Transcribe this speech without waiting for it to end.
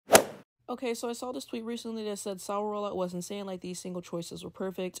Okay, so I saw this tweet recently that said Sour Rollout was insane, like these single choices were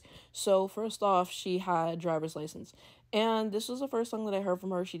perfect. So first off, she had driver's license. And this was the first song that I heard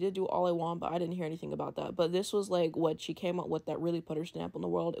from her. She did do All I Want, but I didn't hear anything about that. But this was like what she came up with that really put her stamp on the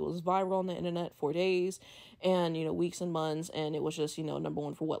world. It was viral on the internet for days and, weeks and months. And it was just, number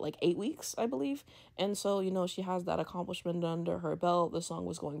one for what, like 8 weeks, I believe. And so, she has that accomplishment under her belt. The song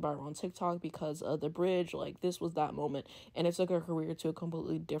was going viral on TikTok because of the bridge. Like, this was that moment. And it took her career to a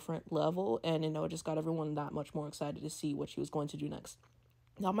completely different level. And it just got everyone that much more excited to see what she was going to do next.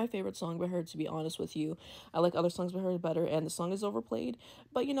 Not my favorite song by her, to be honest with you. I like other songs by her better, and the song is overplayed,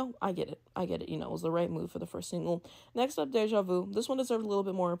 but I get it. It was the right move for the first single. Next up, Deja Vu. This one deserved a little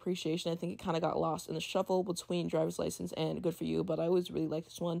bit more appreciation. I think it kind of got lost in the shuffle between Driver's License and Good For You, but I always really like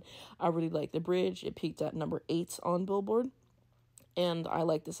this one. I really like the bridge. It peaked at number 8 on Billboard. And I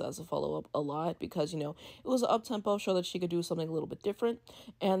like this as a follow-up a lot because, it was an up-tempo show that she could do something a little bit different.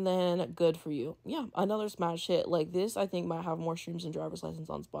 And then Good For You. Yeah, another smash hit. Like this, I think might have more streams than Driver's License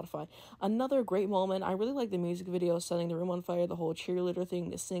on Spotify. Another great moment. I really like the music video, Setting the Room on Fire, the whole cheerleader thing,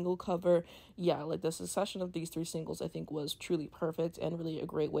 the single cover. Yeah, like the succession of these 3 singles, I think was truly perfect and really a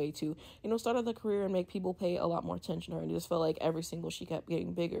great way to, start out the career and make people pay a lot more attention to her. And it just felt like every single she kept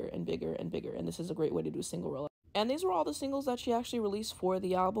getting bigger and bigger and bigger. And this is a great way to do a single rollout. And these were all the singles that she actually released for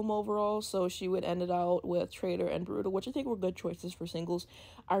the album overall. So she would end it out with Traitor and Brutal, which I think were good choices for singles.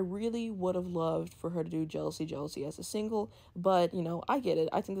 I really would have loved for her to do Jealousy, Jealousy as a single. But, I get it.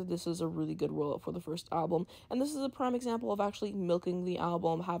 I think that this is a really good roll-up for the first album. And this is a prime example of actually milking the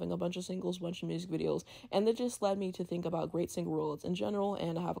album, having a bunch of singles, a bunch of music videos. And that just led me to think about great single roll-ups in general.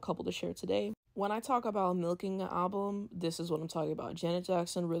 And I have a couple to share today. When I talk about milking an album, this is what I'm talking about. Janet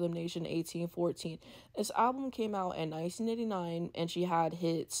Jackson, Rhythm Nation, 1814. This album came out in 1989, and she had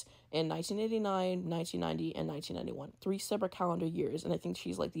hits in 1989, 1990, and 1991. 3 separate calendar years, and I think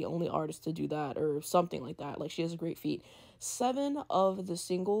she's like the only artist to do that, or something like that. Like, she has a great feat. 7 of the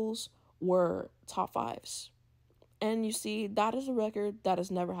singles were top 5s. And you see, that is a record that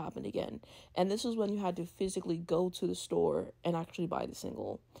has never happened again. And this is when you had to physically go to the store and actually buy the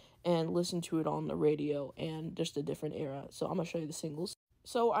single and listen to it on the radio, and just a different era. So I'm going to show you the singles.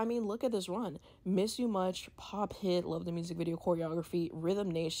 So, look at this run. Miss You Much, pop hit, love the music video, choreography,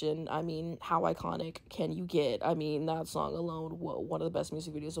 Rhythm Nation. How iconic can you get? That song alone, one of the best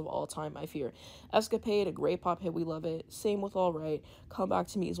music videos of all time, I fear. Escapade, a great pop hit, we love it. Same with All Right. Come Back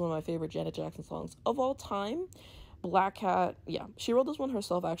to Me is one of my favorite Janet Jackson songs of all time. Black Cat, yeah, she wrote this one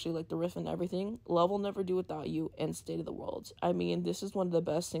herself, actually, like the riff and everything. Love Will Never Do Without You, and State of the World. This is one of the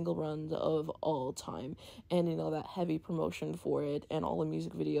best single runs of all time. And, that heavy promotion for it, and all the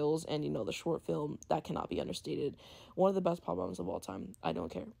music videos, and, the short film, that cannot be understated. One of the best pop albums of all time. I don't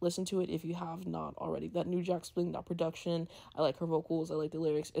care. Listen to it if you have not already. That New Jack Swing, that production, I like her vocals, I like the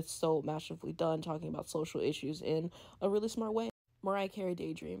lyrics. It's so masterfully done, talking about social issues in a really smart way. Mariah Carey,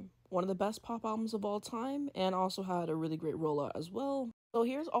 Daydream. One of the best pop albums of all time, and also had a really great rollout as well. So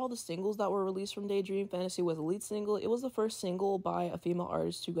here's all the singles that were released from Daydream. Fantasy was the lead single. It was the first single by a female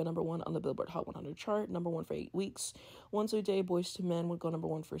artist to go number 1 on the Billboard Hot 100 chart, number 1 for 8 weeks. One Sweet Day, Boyz II Men would go number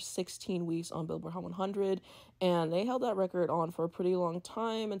 1 for 16 weeks on Billboard Hot 100, and they held that record on for a pretty long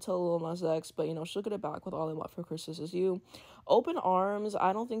time until Lil Nas X, but she'll get it back with All I Want for Christmas Is You. Open Arms,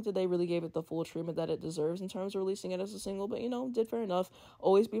 I don't think that they really gave it the full treatment that it deserves in terms of releasing it as a single, but did fair enough.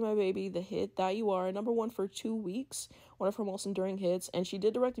 Always Be My Baby, the hit That You Are, number 1 for 2 weeks, one of her most enduring hits, and she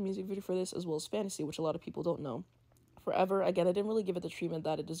did direct a music video for this as well as Fantasy, which a lot of people don't know. Forever, again, I didn't really give it the treatment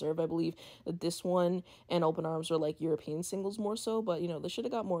that it deserved. I believe that this one and Open Arms are like European singles more so, but they should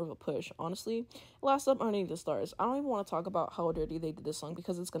have got more of a push, honestly. Last up, Underneath the Stars. I don't even want to talk about how dirty they did this song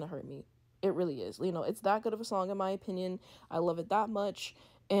because it's gonna hurt me. It really is. It's that good of a song in my opinion. I love it that much,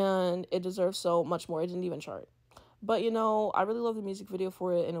 and it deserves so much more. It didn't even chart. But, I really love the music video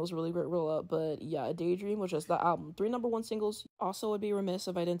for it, and it was a really great roll-up. But, yeah, Daydream was just the album. 3 number 1 singles. Also, would be remiss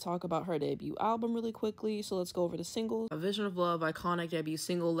if I didn't talk about her debut album really quickly, so let's go over the singles. A Vision of Love, iconic debut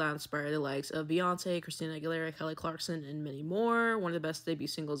single that inspired the likes of Beyonce, Christina Aguilera, Kelly Clarkson, and many more. One of the best debut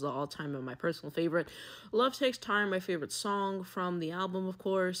singles of all time and my personal favorite. Love Takes Time, my favorite song from the album, of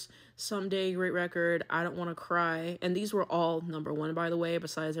course. Someday, great record. I Don't Want to Cry. And these were all number 1, by the way,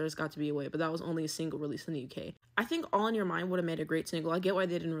 besides There's Got to Be a Way, but that was only a single released in the UK. I think All in Your Mind would have made a great single. I get why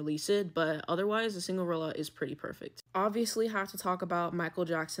they didn't release it, but otherwise the single rollout is pretty perfect. Obviously have to talk about Michael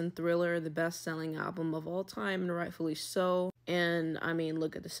Jackson, Thriller, the best-selling album of all time, and rightfully so. And I mean,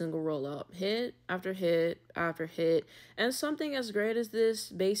 look at the single roll up, hit after hit after hit. And something as great as this,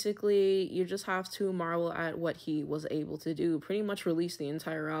 basically, you just have to marvel at what he was able to do. Pretty much release the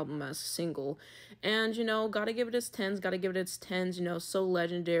entire album as a single. And, you know, gotta give it its 10s, gotta give it its 10s, you know, so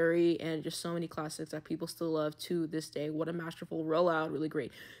legendary and just so many classics that people still love to this day. What a masterful rollout, really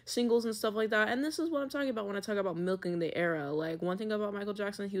great singles and stuff like that. And this is what I'm talking about when I talk about milking the era. Like, one thing about Michael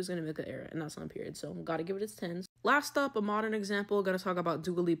Jackson, he was gonna milk the era, and that's on period. So, gotta give it its 10s. Last up, a modern example, gonna talk about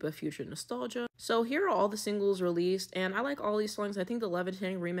Dualipa Future Nostalgia. So here are all the singles released, and I like all these songs. I think the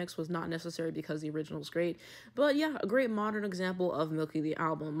Levitating remix was not necessary because the original is great. But yeah, a great modern example of milking the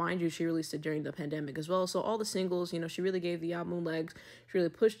album. Mind you, she released it during the pandemic as well. So all the singles, you know, she really gave the album legs. She really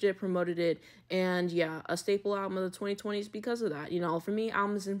pushed it, promoted it, and yeah, a staple album of the 2020s because of that. You know, for me,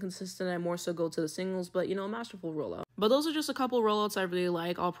 albums inconsistent, I more so go to the singles, but you know, a masterful rollout. But those are just a couple rollouts I really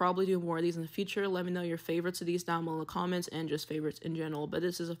like. I'll probably do more of these in the future. Let me know your favorites of these down below in the comments and just favorites in general. But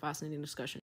this is a fascinating discussion.